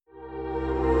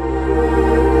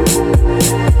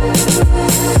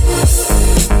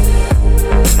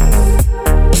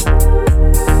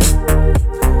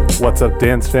What's up,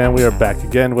 Dance Fan? We are back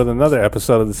again with another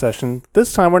episode of the session.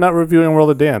 This time, we're not reviewing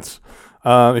World of Dance.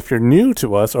 If you're new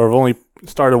to us or have only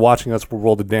started watching us for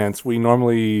World of Dance, we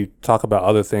normally talk about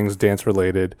other things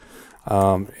dance-related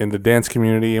in the dance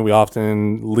community, and we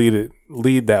often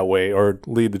lead that way, or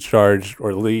lead the charge,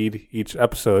 or lead each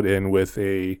episode in with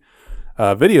a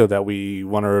video that we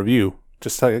want to review.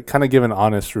 Just to kind of give an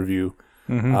honest review.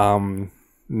 Mm-hmm.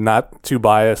 Not too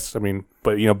biased,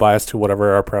 but biased to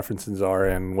whatever our preferences are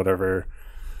and whatever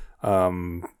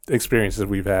experiences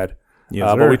we've had.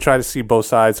 Yes, but we try to see both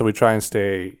sides, so we try to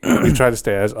stay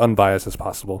as unbiased as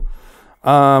possible.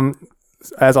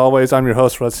 As always, I'm your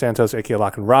host, Rod Santos, aka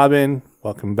Lock and Robin.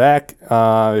 Welcome back.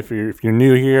 If you're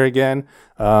new here again,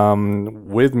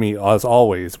 with me as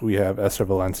always, we have Esther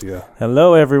Valencia.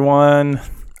 Hello, everyone.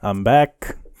 I'm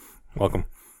back. Welcome.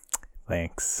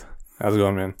 Thanks. How's it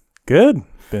going, man? Good.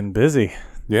 Been busy.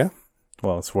 Yeah.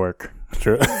 Well, it's work.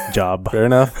 Sure. Job. Fair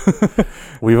enough.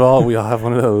 we all have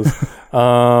one of those.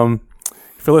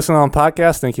 If you're listening on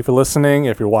podcast, thank you for listening.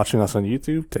 If you're watching us on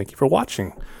YouTube, thank you for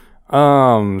watching.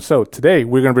 So today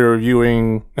we're going to be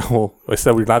reviewing. Well, I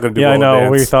said we're not going to do. Yeah, World I know.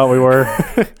 of Dance. We thought we were.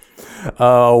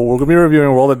 We're going to be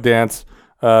reviewing World of Dance.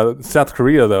 South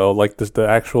Korea, though, like the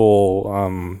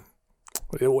actual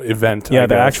event. Yeah,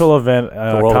 the actual event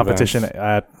competition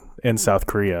in South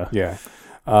Korea. Yeah.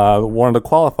 One of the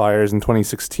qualifiers in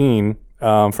 2016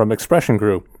 from Expression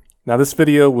Group. Now, this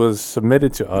video was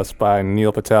submitted to us by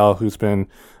Neil Patel, who's been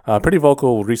pretty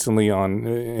vocal recently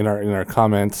in our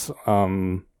comments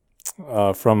from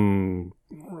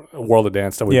World of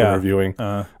Dance that we've been reviewing,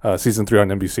 season 3 on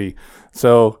NBC.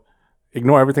 So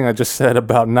ignore everything I just said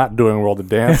about not doing World of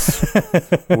Dance.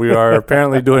 We are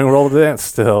apparently doing World of Dance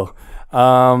still.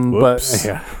 But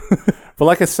yeah. But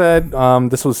like I said,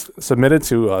 this was submitted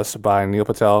to us by Neil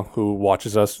Patel, who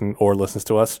watches us or listens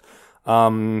to us,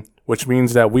 which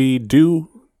means that we do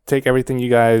take everything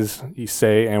you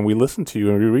say and we listen to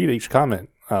you and we read each comment,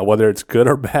 whether it's good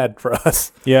or bad for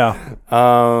us. Yeah.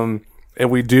 And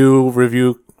we do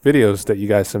review videos that you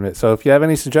guys submit. So if you have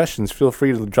any suggestions, feel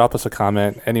free to drop us a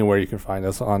comment anywhere you can find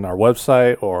us, on our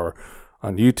website or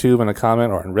on YouTube in a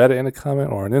comment, or on Reddit in a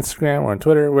comment, or on Instagram or on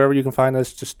Twitter, wherever you can find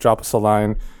us. Just drop us a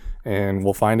line and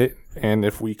we'll find it. And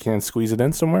if we can squeeze it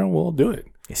in somewhere, we'll do it.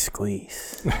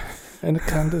 Squeeze. And a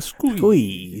kind of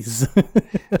squeeze.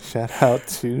 Shout out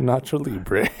to Nacho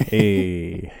Libre.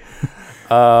 Hey.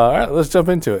 All right, let's jump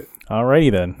into it.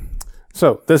 Alrighty then.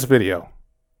 So this video,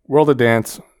 World of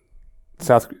Dance in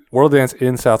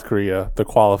South Korea, the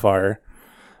qualifier,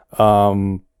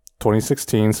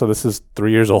 2016. So this is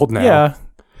 3 years old now. Yeah,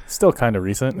 still kind of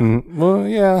recent. Well,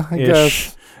 yeah, I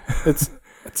guess it's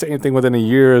anything within a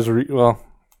year is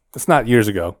it's not years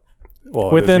ago.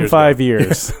 Well, within 5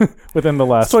 years. Within the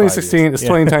last 2016. It's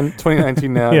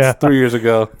 2019 now. It's 3 years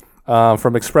ago.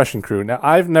 From Expression Crew. Now,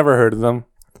 I've never heard of them,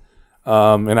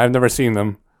 and I've never seen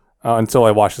them until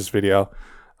I watched this video.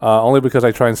 Only because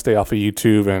I try and stay off of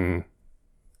YouTube and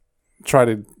try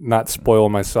to not spoil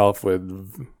myself with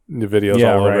the videos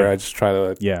all over. I just try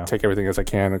to take everything as I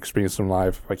can, experience them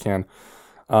live if I can.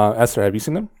 Esther, have you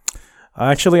seen them?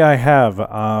 Actually, I have.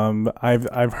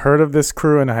 I've heard of this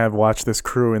crew and I have watched this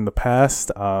crew in the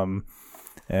past.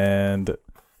 And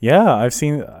yeah, I've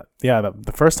seen.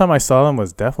 The first time I saw them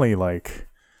was definitely like,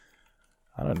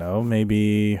 I don't know,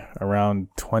 maybe around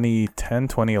 2010,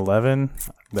 2011.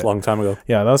 It's a long time ago.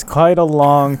 Yeah, that was quite a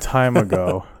long time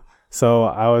ago. So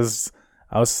I was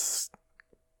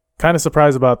kind of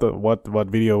surprised about what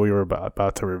video we were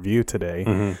about to review today.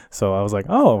 Mm-hmm. So I was like,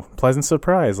 oh, pleasant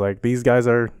surprise! Like, these guys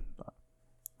are.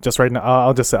 Just right now,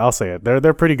 I'll say it.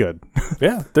 They're pretty good.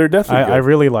 Yeah, they're definitely good. I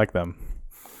really like them.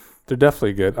 They're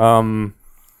definitely good.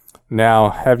 Now,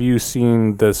 have you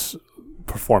seen this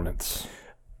performance?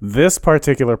 This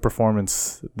particular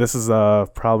performance, this is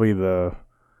probably the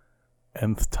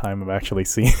nth time I've actually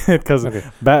seen it, because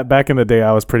back in the day,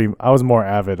 I was more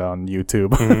avid on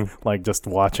YouTube, like just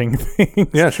watching things.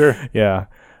 Yeah, sure. Yeah.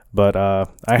 But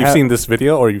you've seen this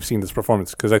video or you've seen this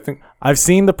performance? Because I think I've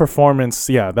seen the performance.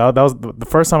 Yeah, that was the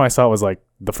first time I saw it. Was like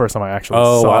the first time I actually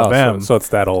saw them. So it's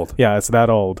that old. Yeah, it's that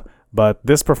old. But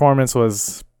this performance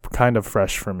was kind of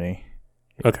fresh for me.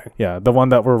 Okay. Yeah, the one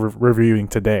that we're reviewing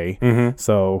today. Mm-hmm.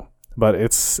 So, but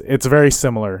it's very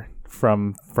similar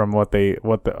from what the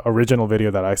original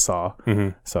video that I saw.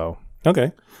 Mm-hmm. So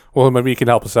okay. Well, maybe you can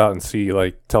help us out and see,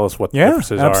 tell us what the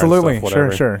differences absolutely. are. And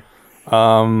stuff, Sure.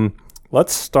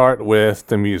 Let's start with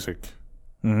the music.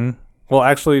 Mm-hmm. Well,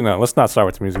 actually, no. Let's not start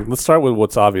with the music. Let's start with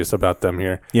what's obvious about them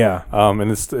here. Yeah.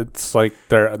 And it's like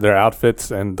their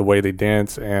outfits and the way they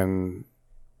dance and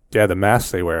the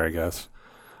masks they wear, I guess.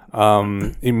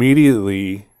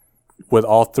 Immediately with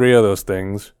all three of those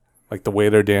things, like the way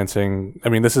they're dancing. I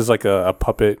mean, this is like a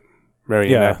puppet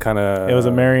marionette kind of. It was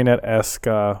a marionette-esque,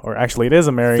 or actually, it is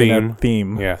a marionette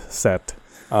theme set.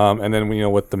 And then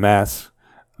with the mask.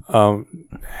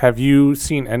 Have you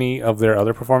seen any of their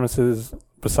other performances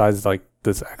besides like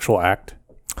this actual act?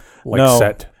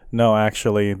 Set? No,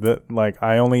 actually,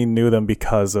 I only knew them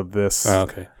because of this.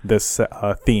 This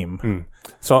theme.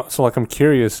 So like I'm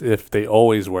curious if they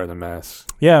always wear the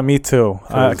mask. Yeah, me too.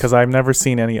 Because I've never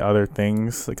seen any other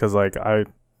things. Because like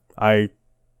I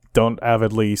don't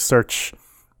avidly search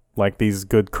like these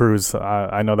good crews.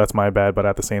 I know that's my bad, but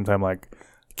at the same time, like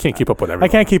can't keep up with everything.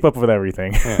 I can't keep up with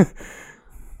everything. Yeah.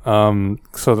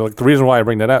 So the reason why I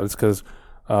bring that up is because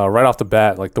right off the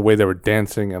bat, like the way they were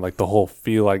dancing and like the whole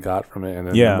feel I got from it, and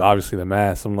then obviously the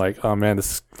mask, I'm like, oh man,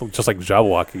 this is just like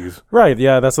Jabbawockeez. Right?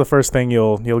 Yeah, that's the first thing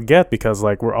you'll get because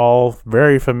like we're all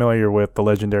very familiar with the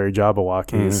legendary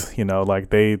Jabbawockeez.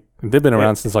 Like they've been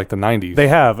around since like the 90s. They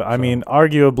have. I mean,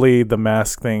 arguably the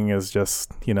mask thing is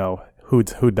just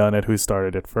who done it, who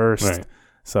started it first. Right.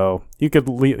 So you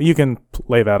can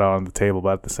lay that on the table,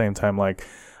 but at the same time, like.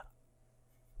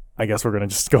 I guess we're gonna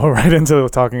just go right into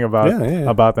talking about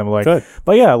them. Like, good.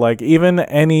 But yeah, like even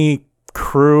any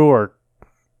crew or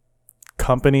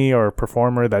company or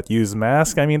performer that use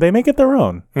masks, I mean, they make it their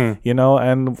own.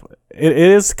 And it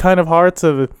is kind of hard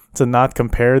to not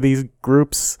compare these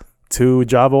groups to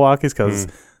Jabbawockeez because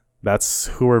that's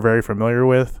who we're very familiar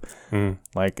with.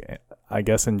 Like, I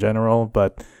guess in general,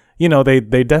 but they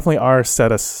definitely are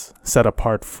set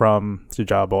apart from the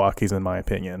Jabbawockeez in my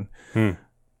opinion.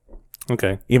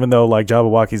 Okay. Even though like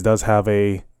Jabbawockeez does have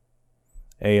a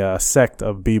sect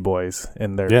of b-boys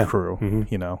in their crew,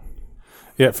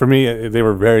 Yeah, for me they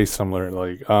were very similar.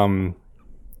 Like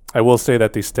I will say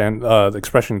that the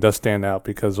expression does stand out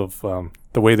because of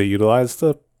the way they utilize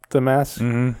the mask.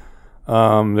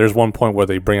 There's one point where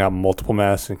they bring out multiple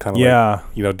masks and kind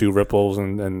of do ripples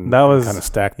and that was kind of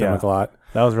stack them a lot.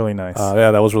 That was really nice.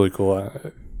 That was really cool.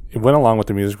 It went along with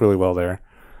the music really well there.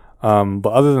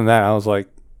 But other than that, I was like,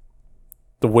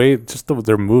 the way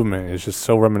their movement is just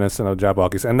so reminiscent of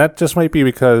Jabbawockeez, and that just might be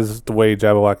because the way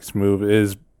Jabbawockeez move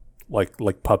is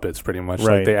like puppets, pretty much.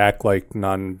 Right. Like they act like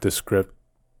nondescript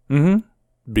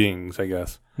beings, I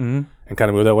guess, and kind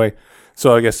of move that way.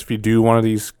 So I guess if you do one of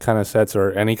these kind of sets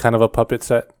or any kind of a puppet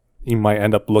set, you might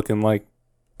end up looking like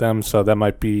them. So that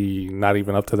might be not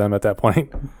even up to them at that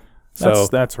point. So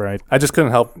that's right. I just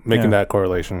couldn't help making that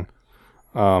correlation,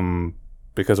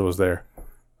 because it was there.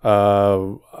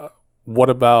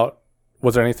 What about?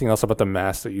 Was there anything else about the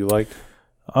mask that you liked?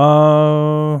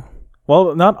 Well,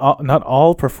 not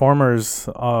all performers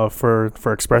for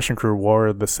Expression Crew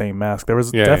wore the same mask. There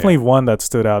was definitely one that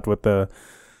stood out with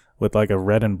like a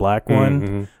red and black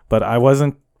one, but I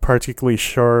wasn't particularly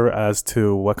sure as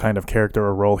to what kind of character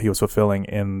or role he was fulfilling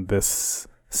in this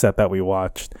set that we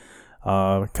watched.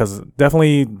 Because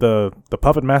definitely the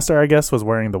puppet master, I guess, was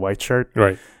wearing the white shirt,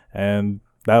 right, and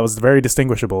that was very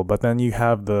distinguishable. But then you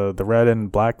have the red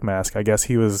and black mask. I guess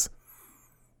he was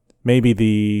maybe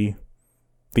the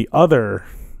other,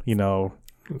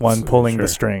 one pulling the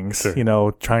strings,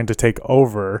 trying to take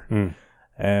over.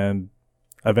 And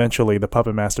eventually the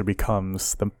puppet master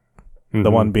becomes the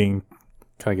one being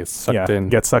kind of gets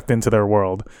sucked into their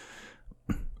world.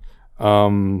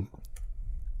 I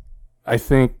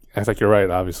think you're right,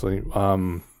 obviously.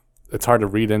 It's hard to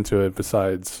read into it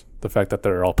besides the fact that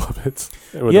they're all puppets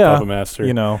with the puppet master.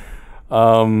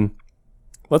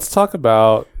 Let's talk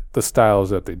about the styles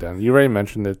that they've done. You already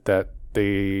mentioned it, that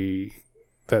they're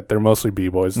mostly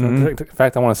b-boys. In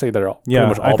fact, I want to say they're pretty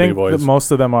much all b-boys. I think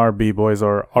most of them are b-boys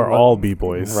or all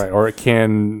b-boys. Right, or it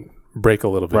can break a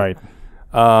little bit. Right.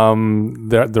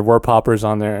 There were poppers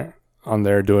on there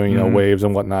doing waves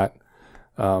and whatnot,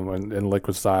 in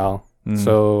liquid style.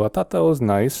 So I thought that was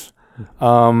nice.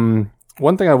 One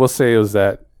thing I will say is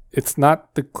that it's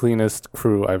not the cleanest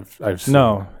crew I've seen.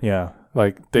 No, yeah.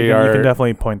 Like you can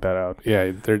definitely point that out.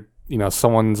 Yeah, they're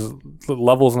someone's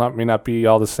levels may not be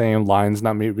all the same, lines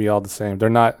not maybe all the same. They're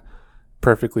not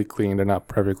perfectly clean. They're not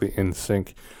perfectly in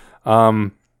sync. I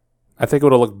think it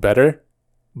would have looked better,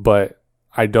 but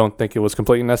I don't think it was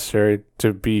completely necessary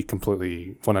to be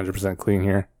completely 100% clean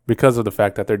here because of the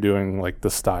fact that they're doing like the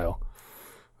style.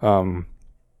 So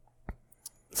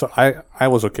I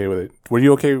was okay with it. Were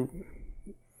you okay?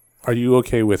 Are you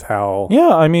okay with how?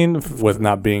 Yeah, I mean, with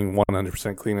not being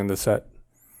 100% clean in the set.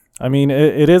 I mean,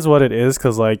 it is what it is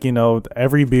because, like,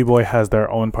 every b-boy has their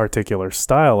own particular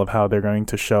style of how they're going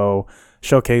to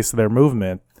showcase their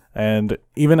movement. And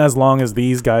even as long as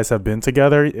these guys have been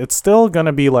together, it's still going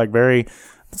to be like very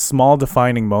small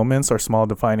defining moments or small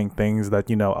defining things that,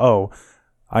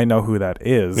 I know who that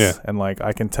is, Yeah. and like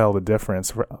I can tell the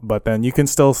difference. But then you can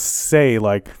still say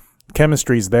like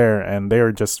chemistry's there, and they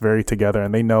are just very together,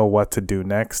 and they know what to do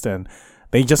next, and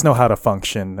they just know how to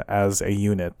function as a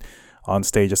unit on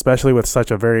stage, especially with such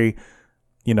a very,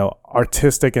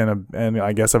 artistic and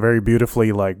I guess a very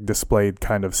beautifully like displayed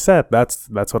kind of set. That's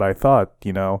what I thought,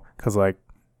 because like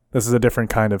this is a different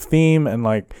kind of theme, and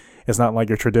like it's not like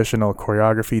your traditional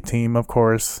choreography team, of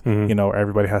course.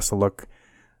 Everybody has to look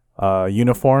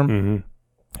uniform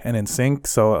and in sync.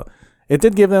 So it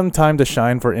did give them time to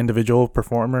shine for individual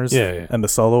performers and the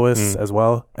soloists as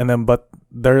well. And then, but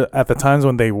they're at the times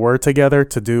when they were together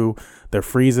to do their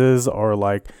freezes, or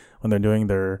like when they're doing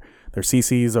their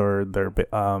CCs or their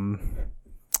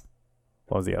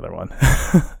what was the other one?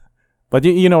 But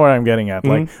you know where I'm getting at.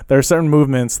 Like there are certain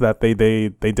movements that they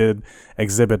did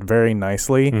exhibit very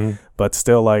nicely, but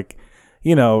still like,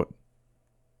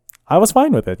 I was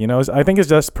fine with it. I think it's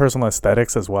just personal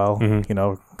aesthetics as well,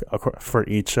 for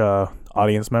each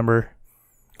audience member.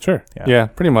 Sure. Yeah,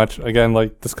 pretty much. Again,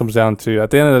 like this comes down to,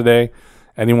 at the end of the day,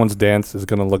 anyone's dance is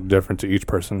going to look different to each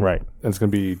person. Right. And it's going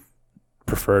to be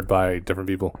preferred by different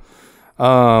people.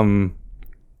 Remind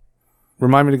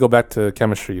me to go back to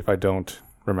chemistry if I don't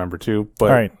remember to.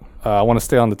 But all right. I want to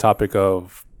stay on the topic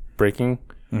of breaking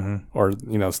or,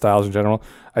 styles in general.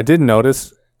 I did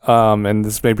notice, and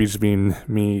this may just be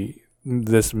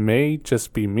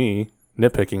me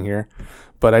nitpicking here,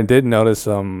 but I did notice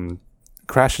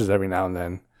crashes every now and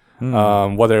then.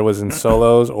 Whether it was in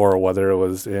solos or whether it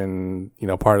was in,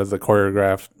 part of the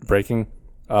choreographed breaking.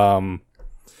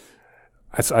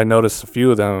 I noticed a few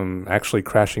of them actually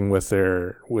crashing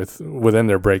within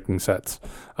their breaking sets.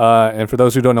 And for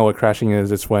those who don't know what crashing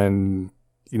is, it's when,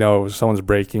 someone's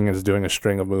breaking and is doing a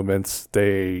string of movements,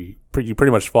 you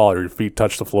pretty much fall, or your feet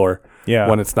touch the floor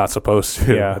when it's not supposed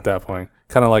to at that point.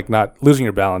 Kind of like not losing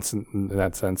your balance in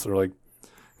that sense, or like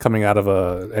coming out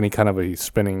of any kind of a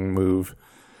spinning move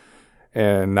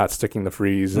and not sticking the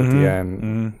freeze at the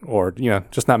end, or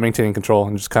just not maintaining control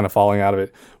and just kind of falling out of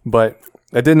it. But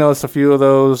I did notice a few of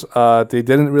those. They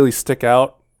didn't really stick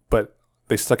out, but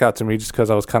they stuck out to me just because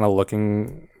I was kind of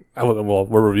looking. Well,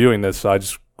 we're reviewing this, so I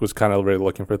just was kind of really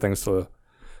looking for things to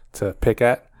pick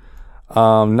at.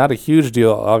 Not a huge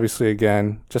deal, obviously.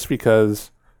 Again, just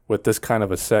because with this kind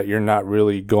of a set, you're not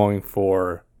really going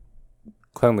for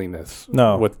cleanliness.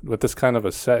 No. With this kind of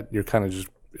a set, you're kind of just,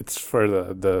 it's for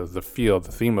the feel,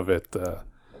 the theme of it, the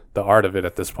art of it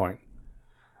at this point.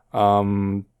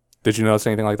 Did you notice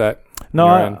anything like that?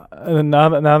 No, now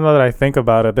that I think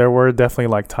about it, there were definitely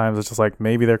like times it's just like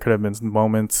maybe there could have been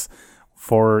moments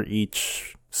for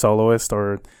each soloist,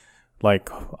 or like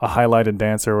a highlighted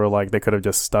dancer where like they could have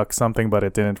just stuck something, but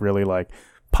it didn't really like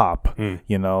pop,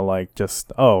 like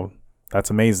just, oh, that's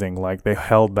amazing. Like they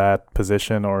held that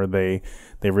position, or they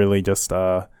really just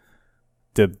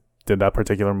did that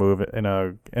particular move in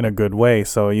a good way.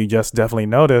 So you just definitely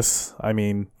notice, I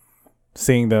mean,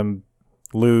 seeing them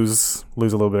lose a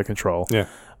little bit of control. Yeah.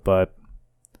 But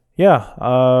yeah,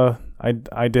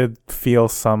 I did feel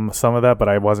some of that, but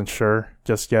I wasn't sure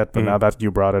just yet. But now that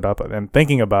you brought it up and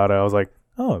thinking about it, I was like,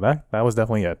 oh, that was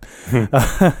definitely it.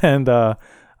 And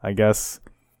I guess,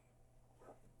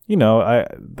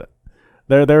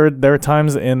 there are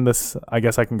times in this, I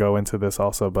guess I can go into this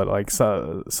also, but like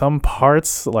some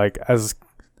parts, like as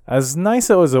nice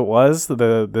as it was,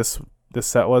 this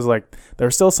set was, like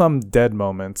there's still some dead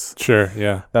moments. Sure,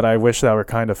 yeah. That I wish that were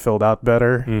kind of filled out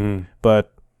better.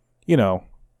 But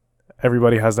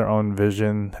everybody has their own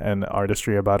vision and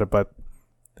artistry about it. But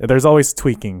there's always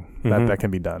tweaking that can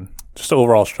be done. Just the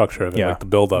overall structure of it, like the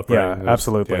build up. Yeah, right?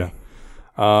 absolutely. Yeah.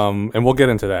 And we'll get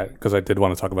into that because I did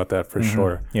want to talk about that for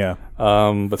sure. Yeah.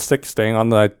 But staying on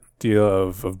the idea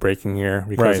of breaking here,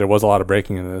 because there was a lot of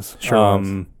breaking in this.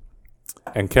 Sure.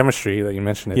 And chemistry that you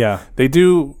mentioned. Yeah. They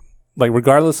do, like,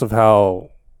 regardless of how,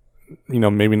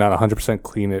 maybe not 100%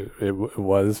 clean it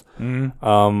was.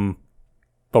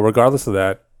 But regardless of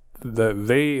that,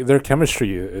 their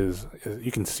chemistry is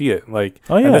you can see it, like,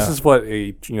 and this is what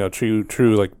a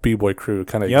true like b-boy crew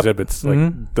kind of exhibits,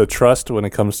 like the trust when it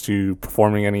comes to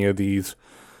performing any of these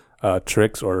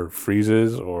tricks or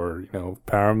freezes or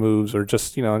power moves or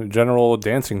just general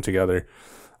dancing together.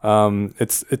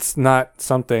 It's not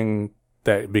something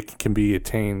that can be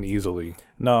attained easily.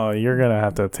 No, you're gonna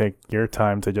have to take your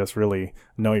time to just really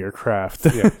know your craft.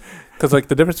 Yeah, because like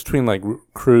the difference between like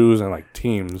crews and like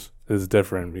teams is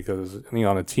different, because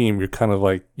on a team you're kind of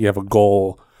like you have a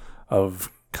goal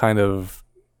of kind of,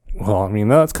 well, I mean,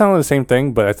 no, it's kind of the same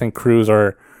thing, but I think crews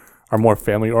are more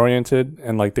family oriented,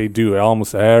 and like they do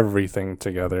almost everything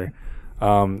together,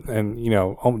 and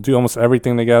do almost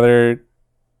everything together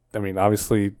I mean,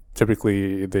 obviously,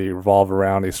 typically they revolve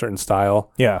around a certain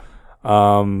style. Yeah.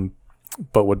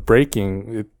 But with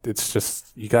breaking, it's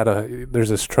just there's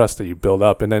this trust that you build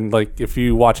up, and then like if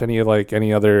you watch any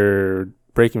other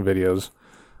breaking videos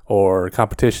or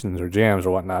competitions or jams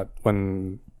or whatnot,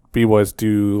 when b-boys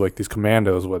do like these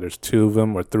commandos, whether it's 2 of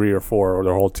them or 3 or 4 or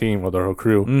their whole team or their whole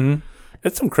crew,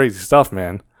 it's some crazy stuff,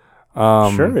 man.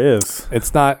 Sure is.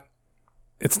 It's not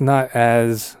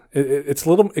as it's a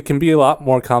little. It can be a lot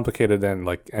more complicated than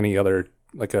like any other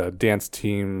like a dance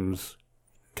team's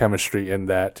chemistry in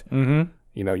that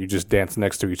you just dance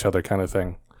next to each other kind of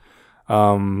thing.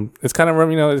 It's kind of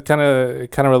it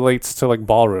kind of relates to like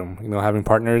ballroom, having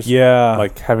partners,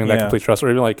 like having that complete trust, or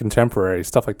even like contemporary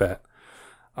stuff like that.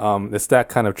 It's that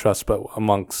kind of trust, but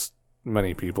amongst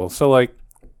many people. So like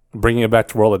bringing it back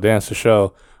to World of Dance to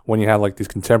show when you have like these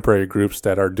contemporary groups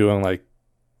that are doing like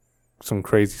some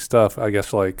crazy stuff, I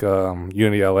guess like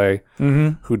Unity LA,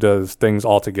 who does things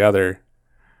all together.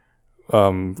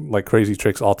 Like crazy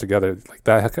tricks all together, like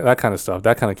that kind of stuff,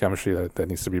 that kind of chemistry that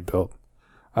needs to be built.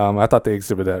 I thought they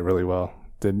exhibited that really well.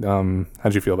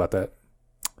 How'd you feel about that?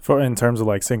 In terms of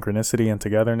like synchronicity and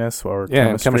togetherness or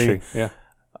chemistry?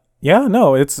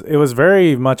 No, it was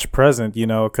very much present,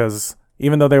 because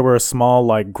even though they were a small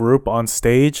like group on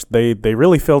stage, they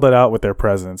really filled it out with their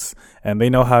presence, and they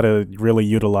know how to really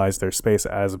utilize their space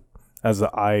as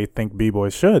I think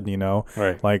b-boys should,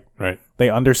 Right. Like, right. They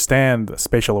understand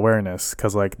spatial awareness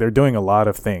because, like, they're doing a lot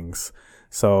of things.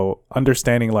 So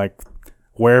understanding, like,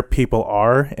 where people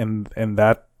are in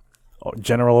that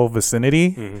general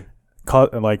vicinity,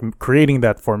 like, creating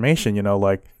that formation,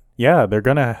 like, yeah, they're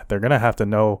gonna have to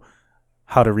know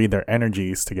how to read their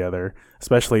energies together,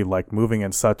 especially, like, moving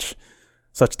in such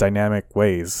dynamic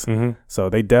ways. So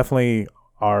they definitely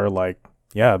are, like,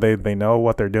 yeah, they know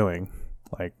what they're doing.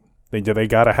 Like, They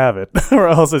gotta have it, or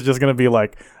else it's just gonna be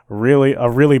like a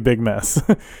really big mess.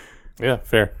 Yeah,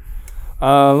 fair.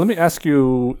 Let me ask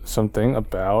you something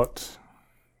about,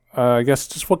 I guess,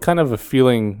 just what kind of a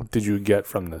feeling did you get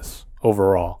from this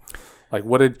overall? Like,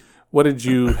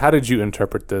 how did you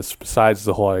interpret this besides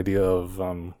the whole idea of,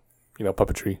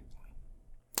 puppetry?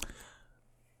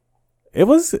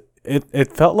 It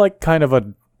felt like kind of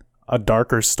a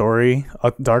darker story,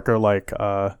 a darker like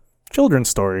children's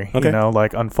story,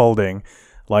 like unfolding.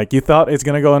 Like you thought it's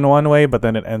gonna go in one way, but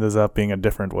then it ends up being a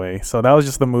different way. So that was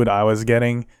just the mood I was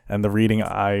getting, and the reading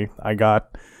I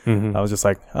got. I was just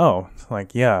like, oh,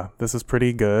 like yeah, this is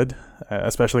pretty good,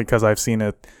 especially because I've seen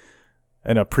it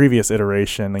in a previous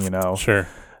iteration. Sure.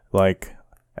 Like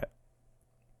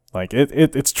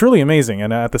it's truly amazing,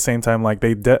 and at the same time, like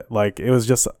it was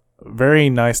just very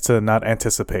nice to not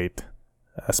anticipate.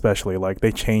 Especially like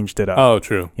they changed it up. Oh,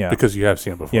 true. Yeah, because you have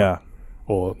seen it before. Yeah.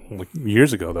 Well, like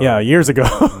years ago though. Yeah, years ago.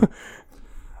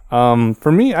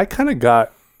 For me, I kind of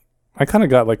got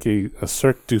like a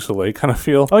Cirque du Soleil kind of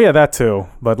feel. Oh yeah, that too.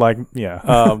 But like, yeah.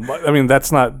 I mean,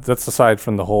 that's aside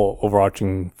from the whole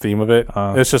overarching theme of it.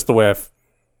 It's just the way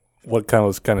what kind of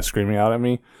was kind of screaming out at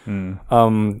me.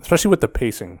 Especially with the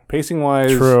pacing. Pacing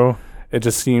wise, true. It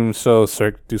just seems so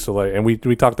Cirque du Soleil, and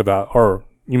we talked about, or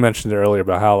you mentioned it earlier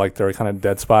about how like there are kind of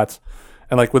dead spots,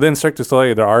 and like within Cirque du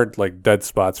Soleil there are like dead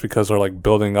spots because they're like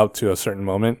building up to a certain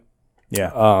moment.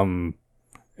 Yeah. And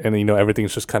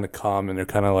everything's just kind of calm, and they're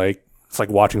kind of like it's like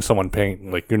watching someone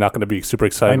paint. Like you're not going to be super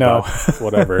excited about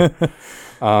whatever.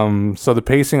 So the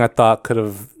pacing I thought could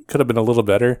have been a little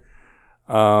better,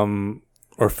 or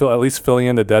at least filling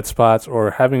in the dead spots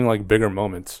or having like bigger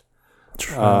moments.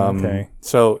 Okay.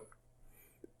 So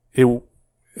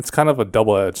it's kind of a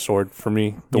double-edged sword for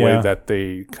me, the way that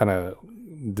they kind of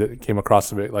came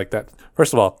across of it like that.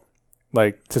 First of all,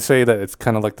 like to say that it's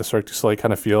kind of like the Cirque du Soleil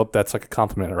kind of feel, that's like a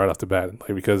compliment right off the bat,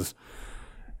 like, because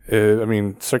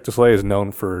Cirque du Soleil is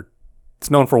known for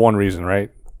one reason,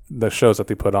 right? The shows that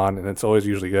they put on, and it's always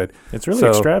usually good. It's really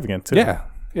extravagant too.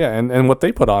 Yeah, and what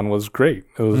they put on was great.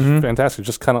 It was fantastic,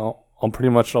 just kind of on pretty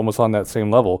much almost on that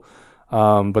same level.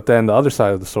 But then the other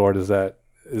side of the sword is that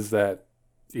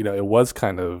it was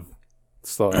kind of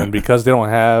slow, and because they don't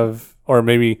have, or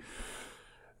maybe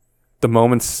the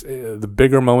moments, the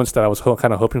bigger moments that I was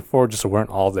kind of hoping for just weren't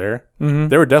all there.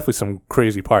 There were definitely some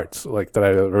crazy parts like that I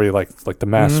really liked, like the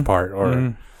mask part,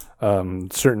 or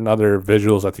certain other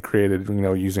visuals that they created,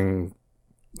 using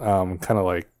kind of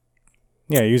like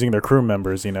using their crew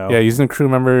members, using crew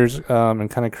members, and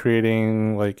kind of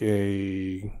creating like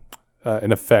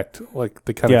an effect, like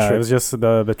the kind of it was just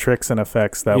the tricks and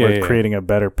effects that were creating a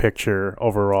better picture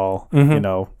overall.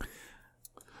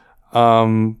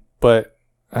 But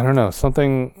I don't know,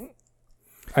 something,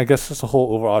 I guess it's a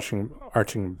whole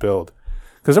overarching build,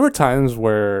 because there were times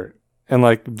where, And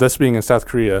like this being in South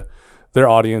Korea, their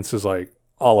audience is like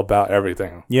all about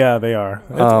everything. Yeah, they are.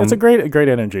 It's a great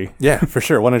energy. Yeah, for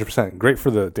sure, 100%. Great for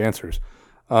the dancers.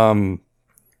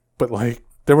 But like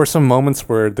there were some moments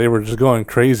where they were just going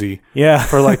crazy. Yeah.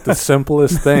 For like the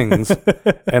simplest things,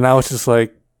 and I was just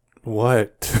like,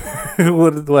 "What?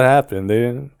 what happened?" They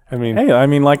didn't. I mean,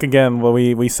 hey, like again, what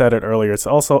we said it earlier. It's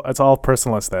all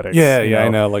personal aesthetics. Yeah, I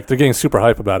know. Like they're getting super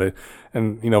hype about it,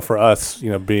 and for us,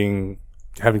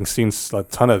 having seen a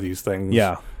ton of these things,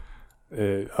 yeah,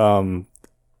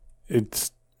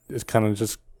 it's kind of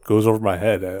just goes over my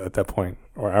head at that point,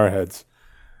 or our heads.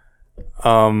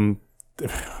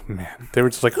 Man, they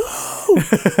were just like,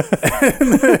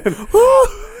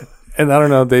 and I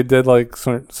don't know, they did like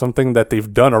something that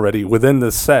they've done already within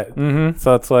the set. Mm-hmm.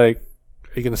 So it's like,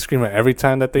 are you gonna scream it every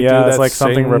time that they do that? It's like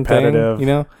something repetitive.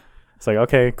 Thing, It's like,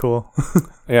 okay, cool.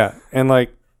 Yeah, and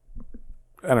like,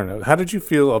 I don't know. How did you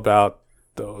feel about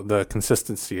the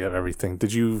consistency of everything?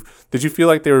 Did you feel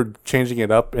like they were changing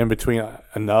it up in between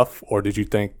enough, or did you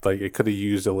think like it could have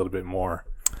used a little bit more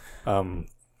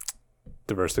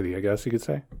diversity, I guess you could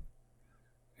say,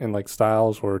 in like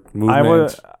styles or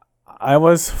movements? I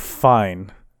was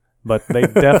fine, but they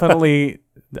definitely,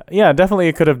 definitely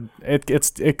it could have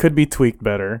it could be tweaked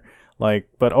better. Like,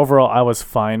 but overall, I was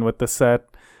fine with the set.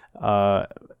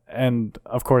 And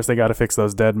of course, they got to fix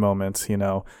those dead moments.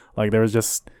 Like there was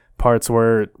just parts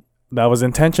where that was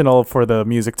intentional for the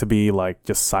music to be like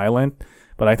just silent.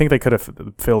 But I think they could have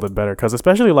filled it better, because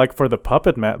especially like for the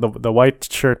puppet the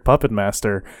white shirt puppet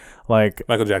master, like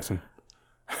Michael Jackson.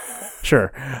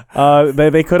 Sure,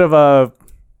 they could have.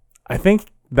 I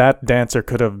think that dancer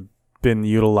could have been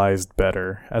utilized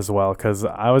better as well, because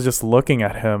I was just looking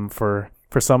at him for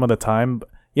some of the time.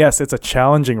 Yes, it's a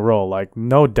challenging role, like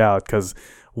no doubt, because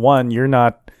one, you're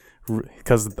not,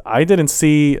 because I didn't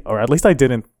see, or at least I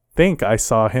didn't think I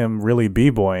saw him really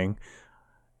b-boying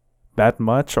that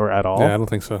much or at all. Yeah, I don't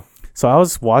think so. So I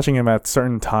was watching him at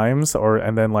certain times,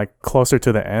 and then like closer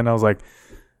to the end, I was like,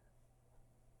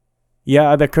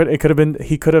 yeah, it could have been,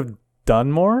 he could have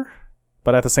done more,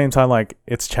 but at the same time, like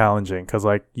it's challenging because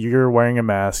like you're wearing a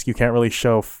mask, you can't really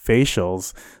show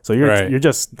facials, so you're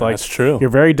just like, that's true. You're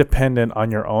very dependent on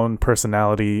your own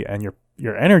personality and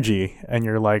your energy, and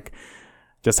you're like,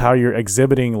 just how you're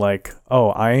exhibiting, like, oh,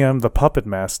 I am the puppet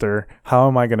master. How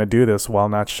am I going to do this while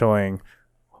not showing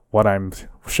what I'm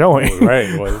showing? Right.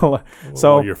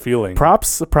 So what you're feeling.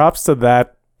 Props to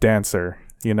that dancer.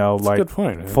 That's like a good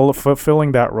point.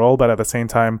 Fulfilling that role, but at the same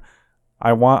time,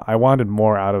 I wanted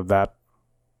more out of that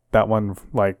one.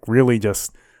 Like really,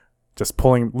 just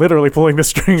literally pulling the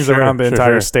strings around the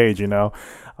entire stage.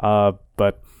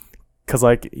 But because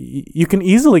like you can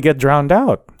easily get drowned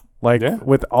out. Like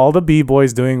with all the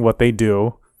b-boys doing what they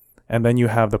do, and then you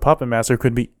have the puppet master,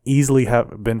 could be easily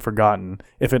have been forgotten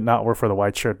if it not were for the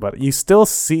white shirt. But you still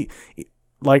see,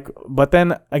 like, but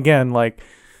then again, like,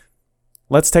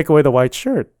 let's take away the white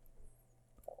shirt.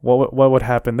 What would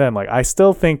happen then? Like, I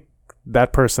still think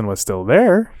that person was still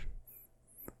there,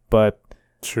 but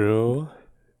true.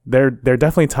 There are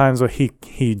definitely times where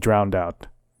he drowned out.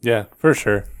 Yeah, for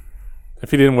sure. If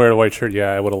he didn't wear a white shirt,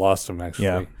 I would have lost him actually.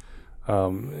 Yeah.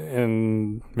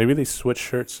 And maybe they switch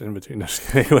shirts in between.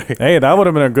 Anyway. Hey, that would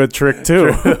have been a good trick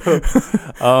too.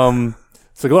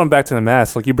 So going back to the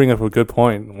mask, like you bring up a good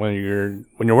point. When you're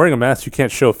wearing a mask, you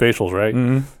can't show facials, right?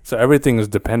 Mm-hmm. So everything is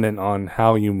dependent on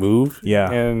how you move.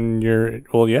 Yeah. And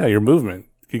your movement,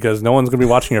 because no one's gonna be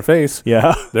watching your face.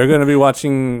 Yeah. They're gonna be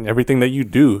watching everything that you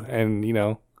do, and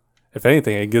if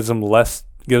anything, it gives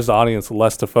the audience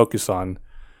less to focus on.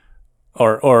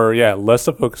 Or less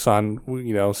to focus on,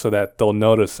 so that they'll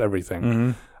notice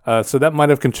everything. Mm-hmm. So that might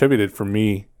have contributed for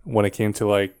me when it came to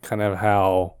like kind of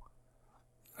how,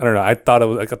 I don't know. I thought it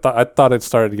was like I thought it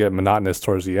started to get monotonous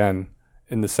towards the end,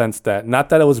 in the sense that, not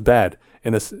that it was bad,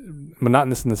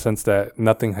 monotonous in the sense that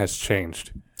nothing has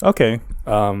changed. Okay.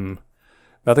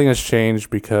 Nothing has changed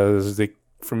because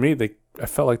I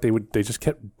felt like they just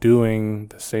kept doing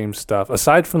the same stuff.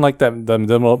 Aside from like the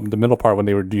middle part when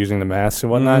they were using the masks and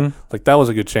whatnot, mm-hmm. like that was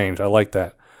a good change. I like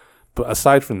that. But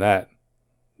aside from that,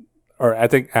 or I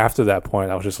think after that point,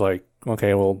 I was just like,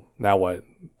 okay, well now what?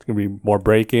 It's gonna be more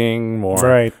breaking, more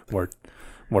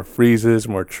freezes,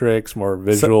 more tricks, more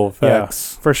visual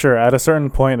effects. Yeah, for sure. At a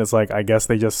certain point, it's like I guess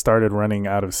they just started running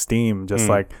out of steam. Just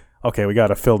like, okay, we got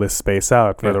to fill this space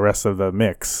out for the rest of the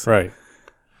mix. Right.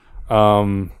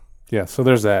 Yeah, so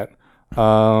there's that.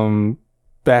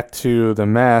 Back to the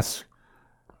mask.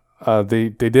 They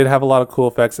did have a lot of cool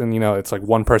effects, and it's like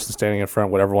one person standing in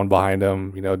front with everyone behind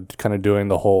them, kind of doing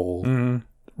the whole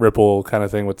ripple kind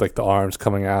of thing with like the arms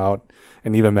coming out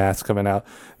and even masks coming out.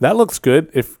 That looks good.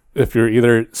 if you're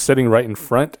either sitting right in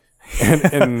front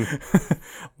and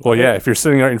well, yeah, if you're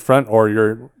sitting right in front or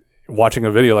you're watching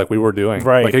a video like we were doing.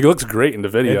 Right. Like, it looks great in the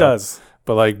video. It does.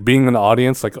 But like being in the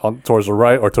audience, like towards the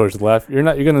right or towards the left, you're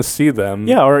gonna see them.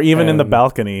 Yeah, or even in the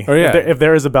balcony. Or yeah. If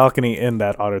there is a balcony in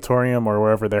that auditorium or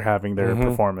wherever they're having their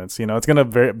performance, it's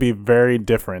gonna be very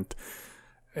different.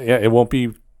 Yeah, it won't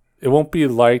be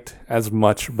liked as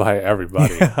much by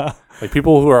everybody. Yeah. Like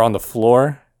people who are on the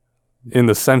floor in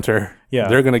the center,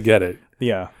 they're gonna get it.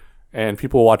 Yeah. And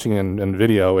people watching in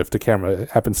video, if the camera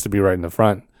happens to be right in the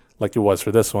front, like it was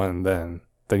for this one, then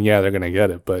yeah, they're gonna get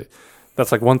it. But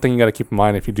that's like one thing you got to keep in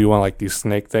mind if you do want like these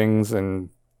snake things and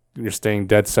you're staying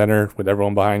dead center with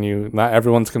everyone behind you. Not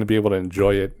everyone's going to be able to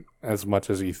enjoy it as much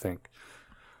as you think.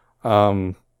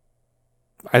 I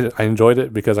enjoyed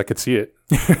it because I could see it.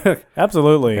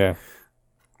 Absolutely. Yeah.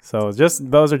 So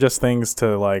those are just things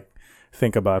to like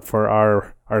think about for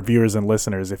our viewers and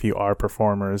listeners. If you are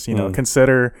performers,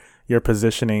 consider your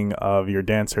positioning of your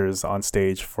dancers on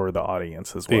stage for the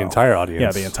audience as well. The entire audience.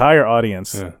 Yeah, the entire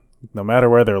audience. Yeah. No matter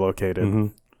where they're located.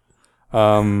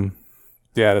 Mm-hmm.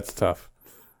 Yeah, that's tough.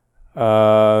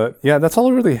 Yeah, that's all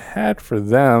I really had for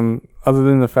them, other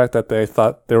than the fact that they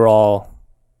thought they were all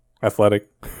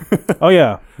athletic. Oh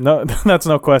yeah, no, that's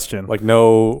no question. Like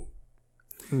no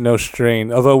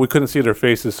strain. Although we couldn't see their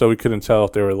faces, so we couldn't tell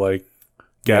if they were like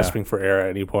gasping for air at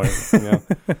any point.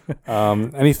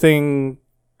 Anything?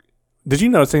 Did you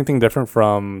notice anything different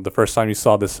from the first time you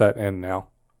saw this set and now?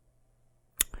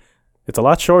 It's a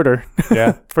lot shorter.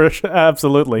 Yeah. For sure.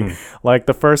 Absolutely. Like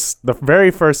the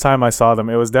very first time I saw them,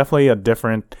 it was definitely a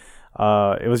different,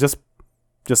 it was just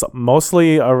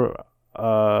mostly an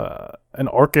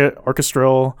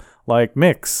orchestral like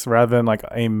mix rather than like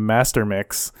a master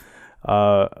mix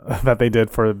that they did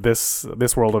for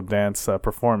this World of Dance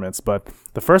performance. But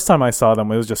the first time I saw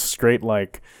them, it was just straight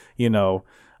like,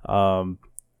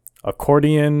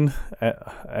 accordion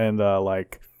and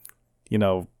like,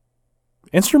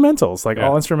 instrumentals, like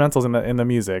all instrumentals in the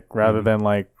music, rather than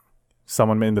like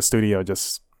someone in the studio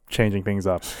just changing things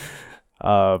up.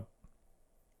 But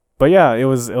yeah, it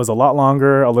was a lot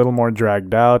longer, a little more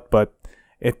dragged out, but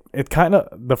it kind of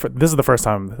this is the first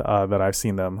time that I've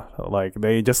seen them like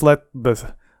they just let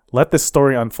this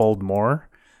story unfold more,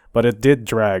 but it did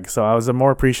drag. So I was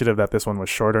more appreciative that this one was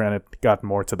shorter and it got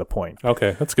more to the point.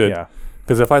 Okay, that's good. Yeah,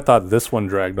 because if I thought this one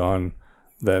dragged on,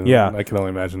 then I can only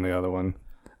imagine the other one.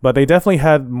 But they definitely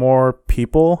had more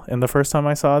people in the first time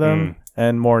I saw them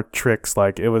and more tricks.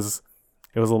 Like it was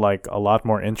like a lot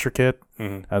more intricate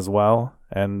as well.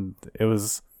 And it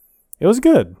was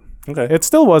good. Okay. It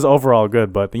still was overall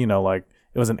good, but like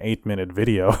it was an 8-minute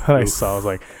video that I saw. I was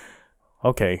like,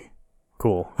 okay,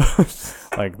 cool.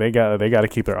 Like they got to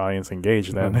keep their audience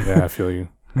engaged then. Yeah, I feel you.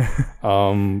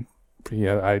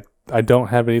 Yeah, I don't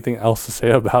have anything else to say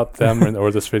about them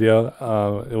or this video.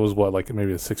 It was like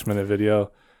maybe a 6-minute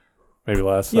video. Maybe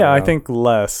less. Yeah, I think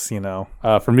less,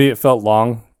 For me, it felt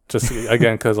long. Just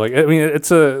again, because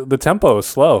the tempo is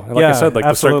slow. And like I said, like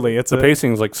absolutely. the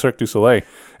pacing is like Cirque du Soleil.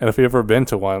 And if you've ever been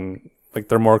to one, like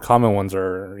their more common ones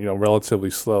are relatively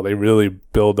slow. They really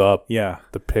build up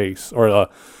the pace, or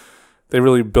they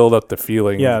really build up the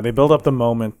feeling. Yeah, they build up the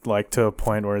moment like to a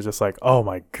point where it's just like, oh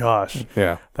my gosh,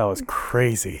 yeah, that was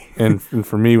crazy. And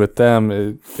for me with them,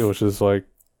 it was just like.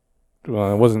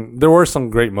 Well, it wasn't. There were some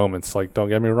great moments. Like, don't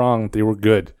get me wrong, they were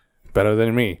good, better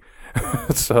than me.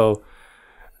 So,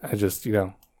 I just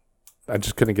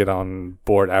couldn't get on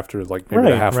board after like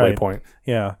maybe the halfway point.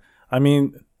 Yeah, I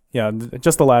mean,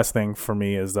 just the last thing for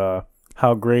me is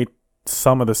how great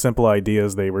some of the simple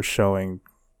ideas they were showing,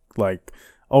 like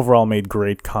overall, made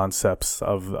great concepts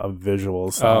of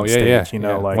visuals on stage.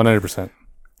 Like 100%.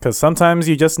 Because sometimes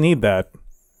you just need that,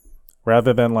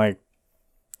 rather than like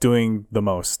doing the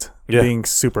most, being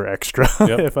super extra,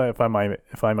 if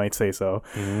I might say so.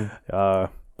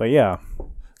 But yeah,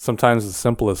 sometimes the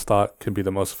simplest thought can be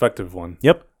the most effective one.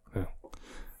 Yep. Yeah.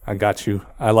 I got you.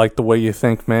 I like the way you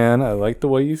think, man. I like the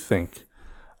way you think.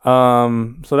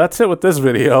 So that's it with this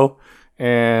video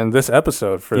and this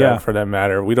episode for that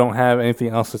matter. We don't have anything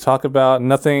else to talk about.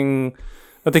 Nothing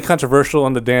controversial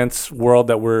in the dance world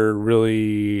that we're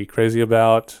really crazy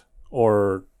about,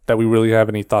 or that we really have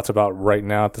any thoughts about right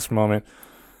now at this moment.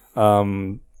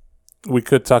 We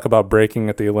could talk about breaking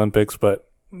at the Olympics, but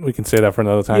we can say that for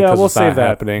another time. Yeah, we'll it's save not that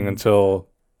happening until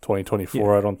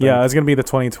 2024. I don't think. Yeah, it's gonna be the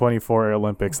 2024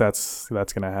 Olympics. That's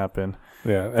gonna happen.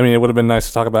 Yeah, I mean, it would have been nice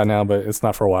to talk about now, but it's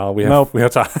not for a while. We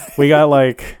have time. we got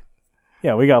like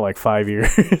 5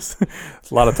 years. It's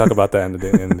a lot of talk about that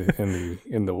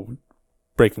in the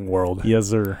breaking world. Yes,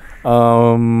 sir.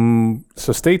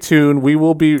 So stay tuned. We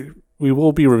will be we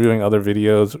will be reviewing other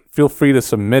videos. Feel free to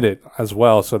submit it as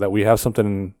well, so that we have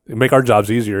something make our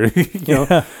jobs easier. We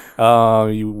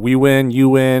win, you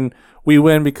win. We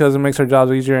win because it makes our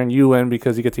jobs easier, and you win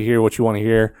because you get to hear what you want to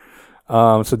hear.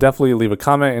 So definitely leave a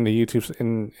comment on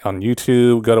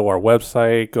YouTube. Go to our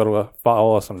website.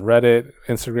 Follow us on Reddit,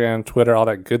 Instagram, Twitter, all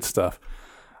that good stuff.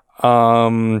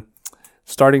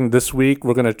 Starting this week,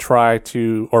 we're going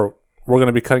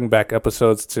to be cutting back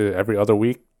episodes to every other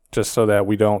week, just so that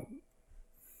we don't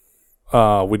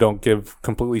give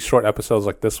completely short episodes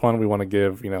like this one. We want to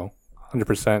give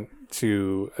 100%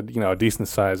 to a decent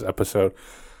sized episode.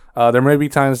 There may be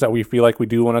times that we feel like we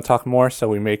do want to talk more, so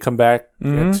we may come back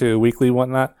to weekly and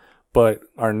whatnot, but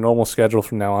our normal schedule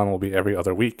from now on will be every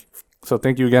other week. So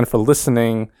thank you again for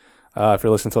listening. If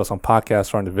you're listening to us on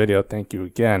podcast or on the video, thank you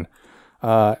again.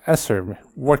 Esther,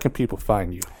 where can people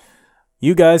find you?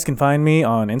 You guys can find me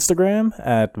on Instagram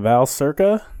at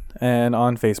ValCirca and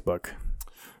on Facebook.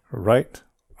 Right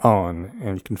on.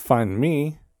 And you can find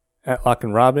me at Lock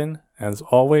and Robin. As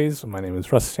always, my name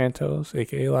is Russ Santos,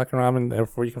 a.k.a. Lock and Robin.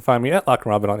 Therefore, you can find me at Lock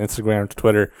and Robin on Instagram,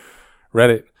 Twitter,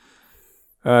 Reddit.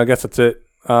 I guess that's it.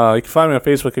 You can find me on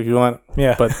Facebook if you want.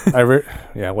 Yeah. But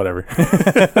whatever.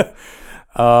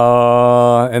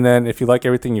 And then if you like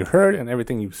everything you heard and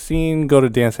everything you've seen, go to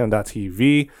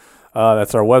dancefam.tv.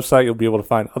 That's our website. You'll be able to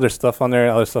find other stuff on there,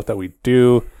 other stuff that we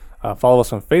do. Follow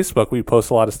us on Facebook. We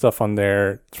post a lot of stuff on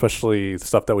there, especially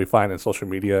stuff that we find in social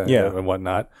media and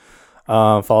whatnot.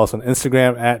 Follow us on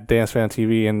Instagram at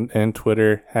DanceFanTV and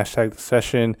Twitter,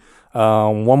 #TheSession.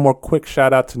 One more quick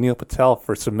shout out to Neil Patel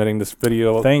for submitting this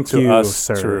video to us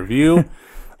to review.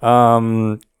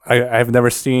 I've never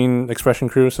seen Expression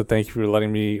Crew, so thank you for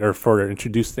letting me, or for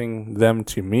introducing them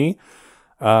to me.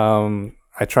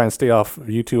 I try and stay off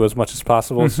YouTube as much as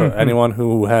possible. So anyone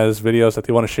who has videos that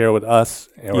they want to share with us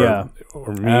or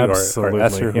me or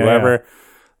Esther or whoever,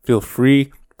 feel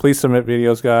free. Please submit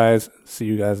videos, guys. See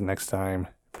you guys next time.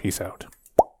 Peace out.